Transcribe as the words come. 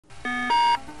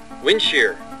wind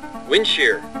shear, wind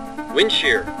shear, wind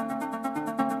shear.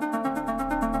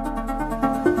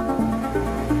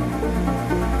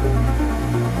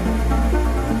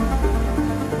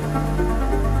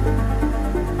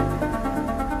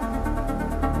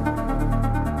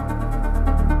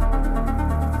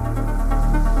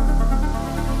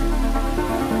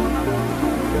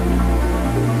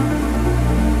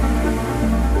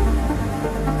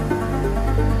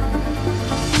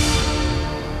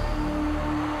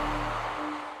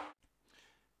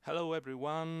 Hello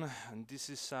everyone, and this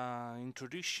is an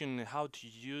introduction how to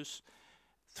use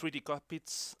 3D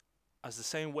cockpits as the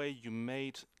same way you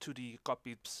made 2D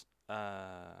cockpits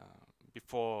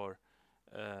before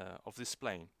of this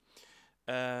plane.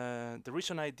 The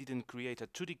reason I didn't create a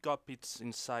 2D cockpits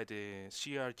inside the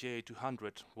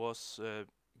CRJ200 was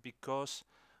because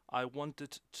I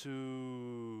wanted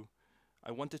to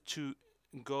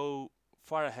go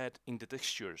far ahead in the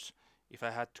textures. If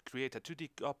I had to create a 2D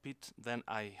cockpit, then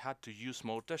I had to use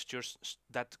more textures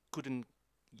that couldn't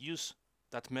use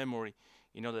that memory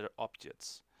in other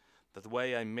objects. That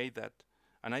way I made that,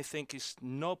 and I think it's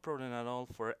no problem at all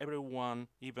for everyone,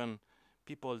 even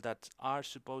people that are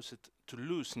supposed to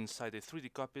lose inside the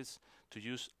 3D cockpits, to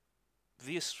use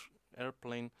this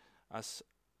airplane as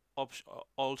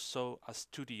also as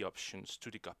 2D options,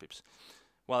 2D cockpits.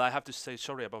 Well, I have to say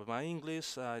sorry about my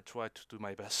English. I try to do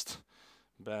my best.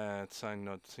 But I'm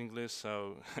not English,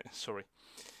 so sorry.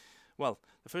 Well,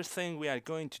 the first thing we are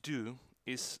going to do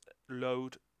is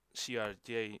load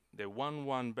CRJ, the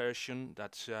 1.1 version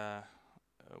that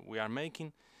we are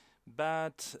making,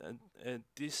 but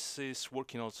this is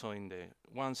working also in the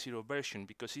 1.0 version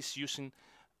because it's using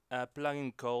a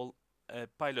plugin called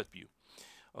Pilot View.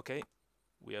 Okay,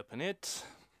 we open it,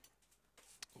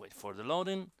 wait for the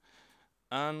loading,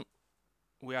 and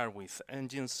we are with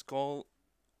engines called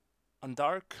and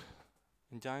dark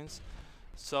engines.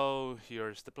 So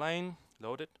here's the plane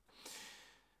loaded,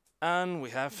 and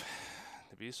we have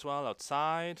the visual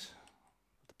outside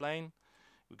the plane.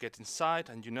 We get inside,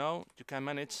 and you can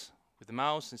manage with the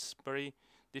mouse. It's very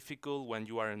difficult when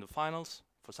you are in the finals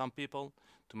for some people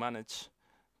to manage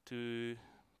to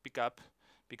pick up,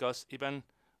 because even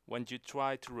when you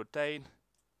try to rotate,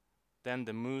 then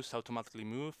the mouse automatically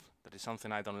move. That is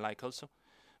something I don't like also,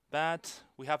 but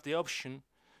we have the option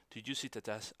to use it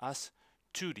as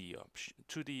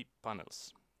 2D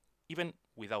panels, even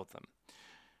without them.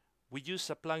 We use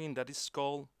a plugin that is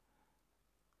called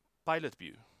Pilot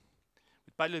View.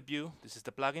 With Pilot View, this is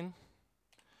the plugin.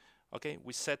 Okay,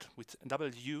 we set with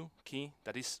W key,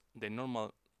 that is the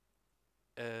normal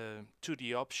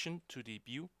 2D option, 2D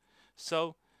view.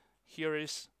 So here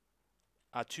is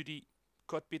a 2D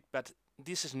cockpit, but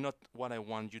this is not what I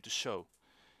want you to show.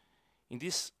 In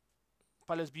this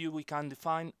Pilot View, we can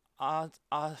define up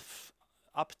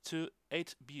to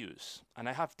 8 views, and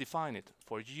I have defined it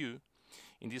for you.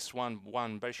 In this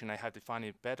 1.1 version, I have defined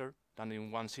it better than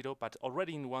in 1.0, but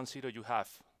already in 1.0 you have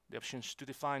the options to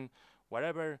define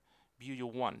whatever view you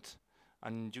want,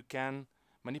 and you can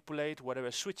manipulate whatever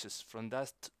switches from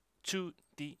that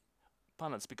 2D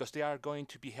panels, because they are going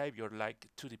to behave like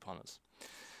 2D panels.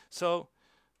 So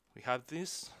we have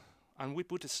this, and we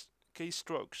put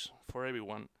keystrokes for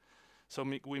everyone. So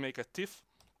we make a TIFF,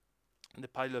 the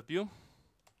Pilot View.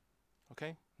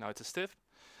 Okay, now it's a stiff,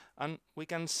 and we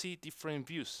can see different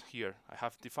views here. I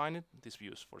have defined these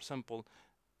views. For example,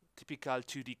 typical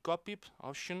 2D cockpit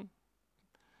option,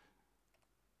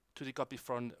 2D cockpit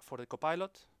for the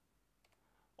copilot,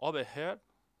 overhead,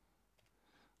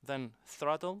 then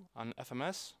throttle and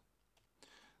FMS,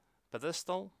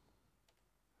 pedestal,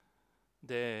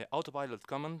 the autopilot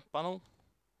command panel,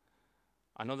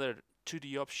 another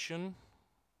 2D option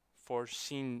for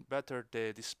seeing better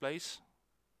the displays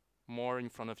more in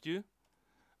front of you,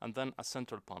 and then a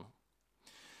central panel.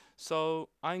 So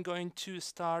I'm going to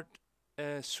start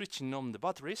switching on the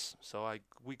batteries. So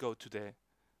we go to the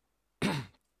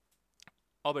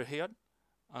over here,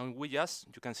 and we just,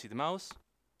 you can see the mouse,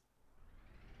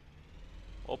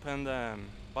 open the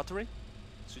battery,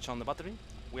 switch on the battery.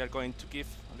 We are going to give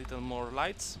a little more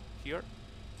lights here.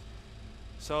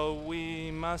 So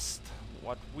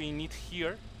what we need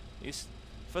here is,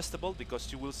 first of all,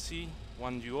 because you will see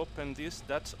when you open this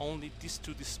that only these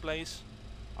two displays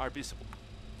are visible.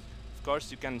 Of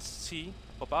course, you can see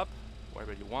pop up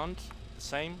wherever you want, the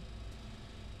same,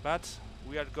 but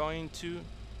we are going to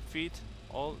feed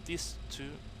all these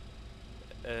two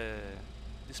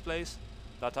displays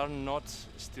that are not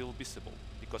still visible,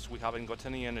 because we haven't got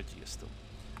any energy still.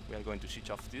 We are going to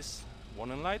switch off these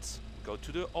warning lights, go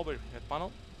to the overhead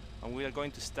panel, and we are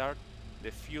going to start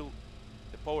the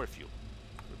power fuel.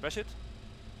 We press it,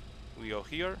 we go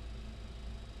here,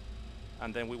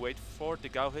 and then we wait for the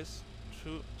gauges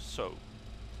to show.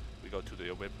 We go to the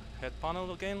overhead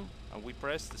panel again, and we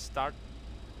press the start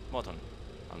button,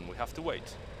 and we have to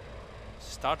wait.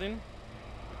 Starting,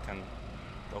 we can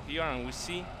go here and we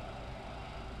see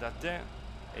that the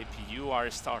APU are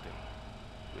starting.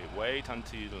 We wait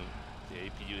until the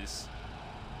APU is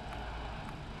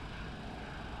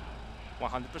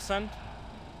 100%.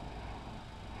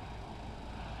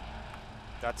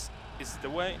 That is the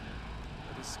way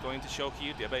that is going to show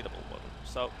here the available button.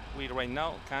 So we right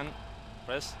now can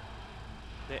press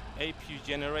the APU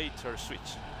generator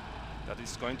switch that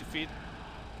is going to feed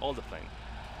all the plane.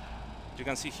 You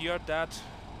can see here that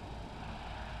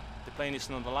the plane is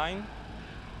not aligned,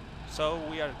 so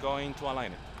we are going to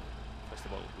align it. First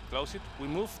of all, we close it, we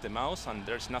move the mouse and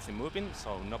there's nothing moving,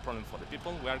 so no problem for the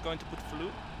people. We are going to put flu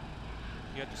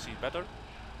here to see better,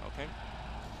 okay?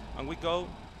 And we go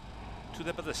to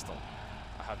the pedestal.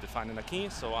 I have defined a key,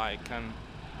 so I can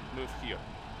move here.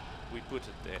 We put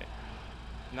the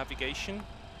navigation,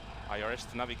 IRS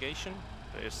to navigation.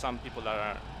 There is some people that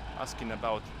are asking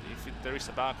about if there is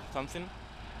a bug or something.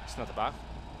 It's not a bug.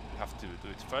 You have to do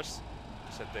it first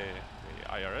to set the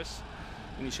IRS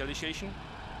initialization.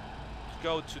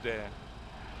 Go to the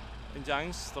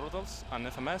engines, throttles, and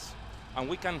FMS, and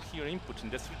we can here input in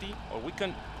the 3D, or we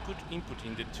can put input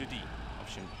in the 2D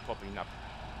option popping up.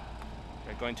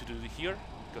 We're going to do it here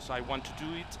because I want to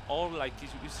do it all like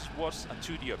this was a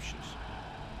 2D options.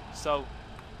 So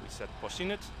we set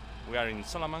pushing it. We are in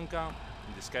Salamanca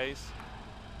in this case.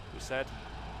 We said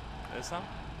ESA.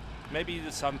 Maybe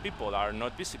some people are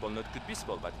not visible, not good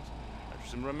visible, but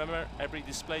remember every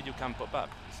display you can pop up.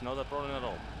 It's not a problem at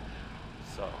all.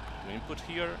 So you input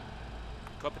here,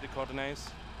 copy the coordinates,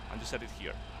 and you set it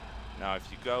here. Now if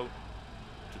you go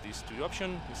to these two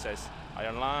options, it says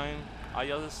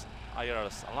IRS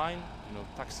align,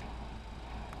 taxi.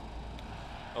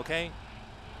 Okay.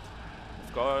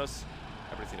 Of course,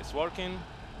 everything is working.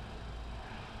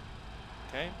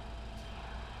 Okay.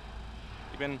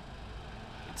 Even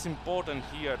it's important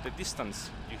here the distance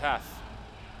you have.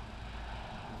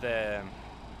 The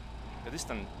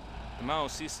distance the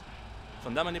mouse is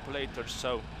from the manipulator,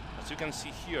 so as you can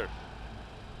see here,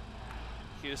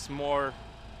 here's more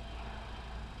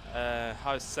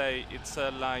how to say, it's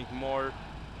like more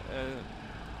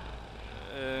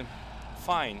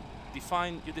fine.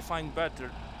 You define better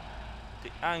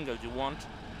the angle you want,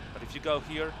 but if you go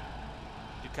here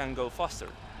you can go faster.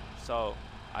 So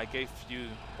I gave you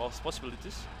both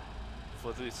possibilities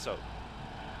for this. So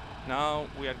now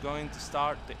we are going to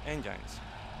start the engines.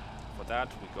 For that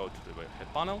we go to the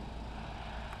head panel,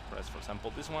 press for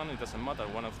example this one, it doesn't matter,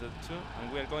 one of the two,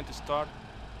 and we are going to start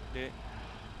the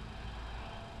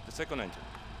second engine.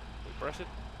 We press it.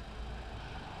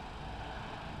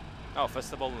 Oh,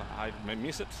 first of all, I may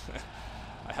miss it.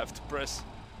 I have to press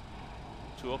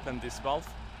to open this valve.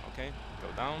 Okay,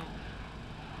 go down.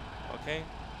 Okay,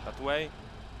 that way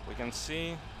we can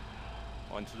see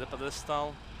onto the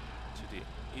pedestal to the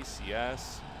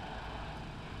ECS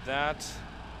that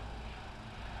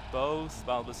both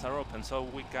valves are open, so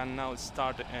we can now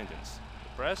start the engines.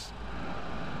 Press.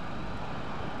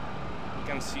 We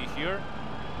can see here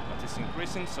that it's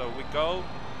increasing, so we go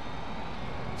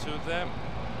to the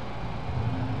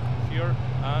here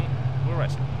and we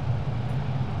rest.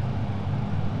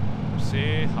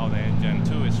 See how the engine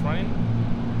 2 is running.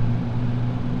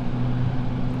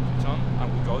 Switch on,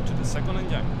 and we go to the second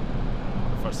engine,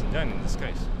 the first engine in this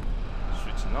case.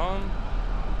 Switching on.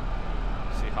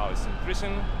 See how it's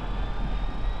increasing.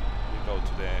 We go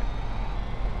to the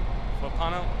floor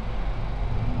panel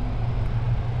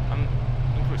and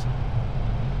increasing.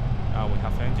 Now we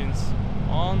have engines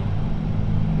on,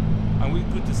 and we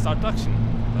could start action.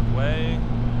 That way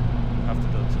we have to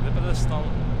go to the pedestal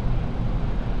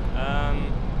and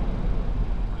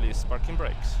release parking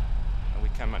brakes, and we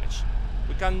can manage.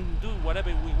 We can do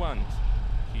whatever we want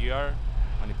here,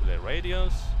 manipulate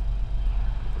radios,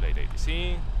 manipulate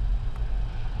ADC,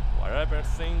 whatever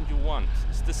thing you want.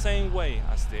 It's the same way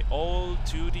as the old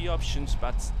 2D options,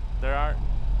 but there are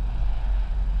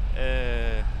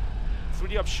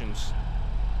 3D options,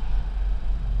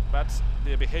 but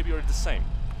the behavior is the same.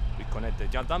 We connect the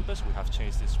jet dampers, we have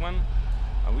changed this one,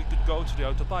 and we could go to the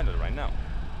autopilot right now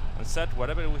and set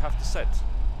whatever we have to set.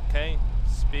 Okay,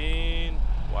 speed,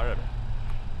 whatever.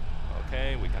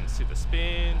 Okay, we can see the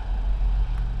speed,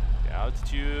 the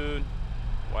altitude,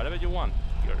 whatever you want.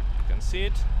 Here you can see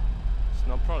it, it's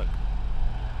no problem.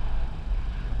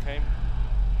 Okay,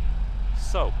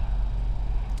 so,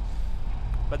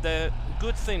 but the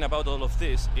good thing about all of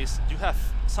this is you have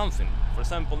something. For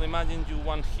example, imagine you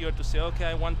want here to say, okay,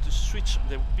 I want to switch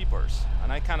the beepers,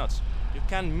 and I cannot you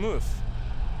can move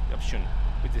the option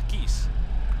with the keys.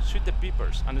 Shoot the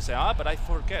beepers and you say, but I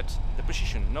forget the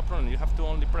position. No problem, you have to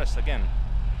only press again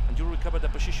and you recover the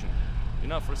position. You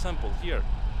know, for example, here,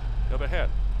 the overhead.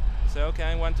 You say, okay,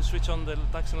 I want to switch on the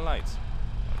taxi lights.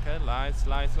 Okay, lights,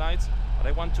 but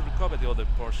I want to recover the other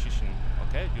position.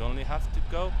 Okay, you only have to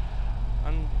go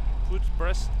and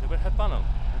press the overhead panel,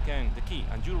 again, the key,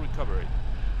 and you recover it.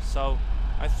 So,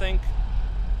 I think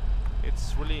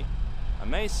it's really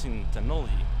amazing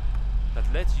technology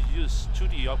that lets you use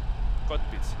 2D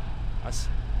cockpits as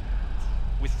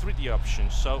with 3D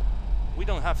options. So we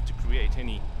don't have to create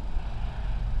any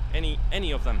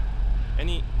of them,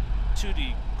 any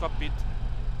 2D cockpit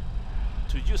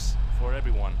to use for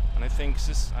everyone. And I think this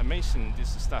is amazing, this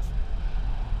stuff.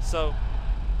 So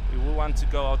if we want to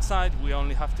go outside, we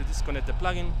only have to disconnect the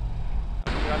plugin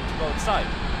and we want to go outside.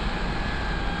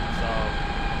 So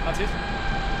that's it.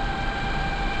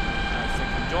 I think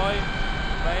enjoy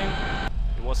playing.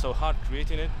 It was so hard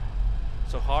creating it,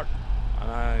 so hard, and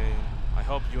I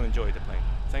hope you enjoy the plane.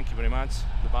 Thank you very much.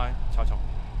 Goodbye. Ciao, ciao.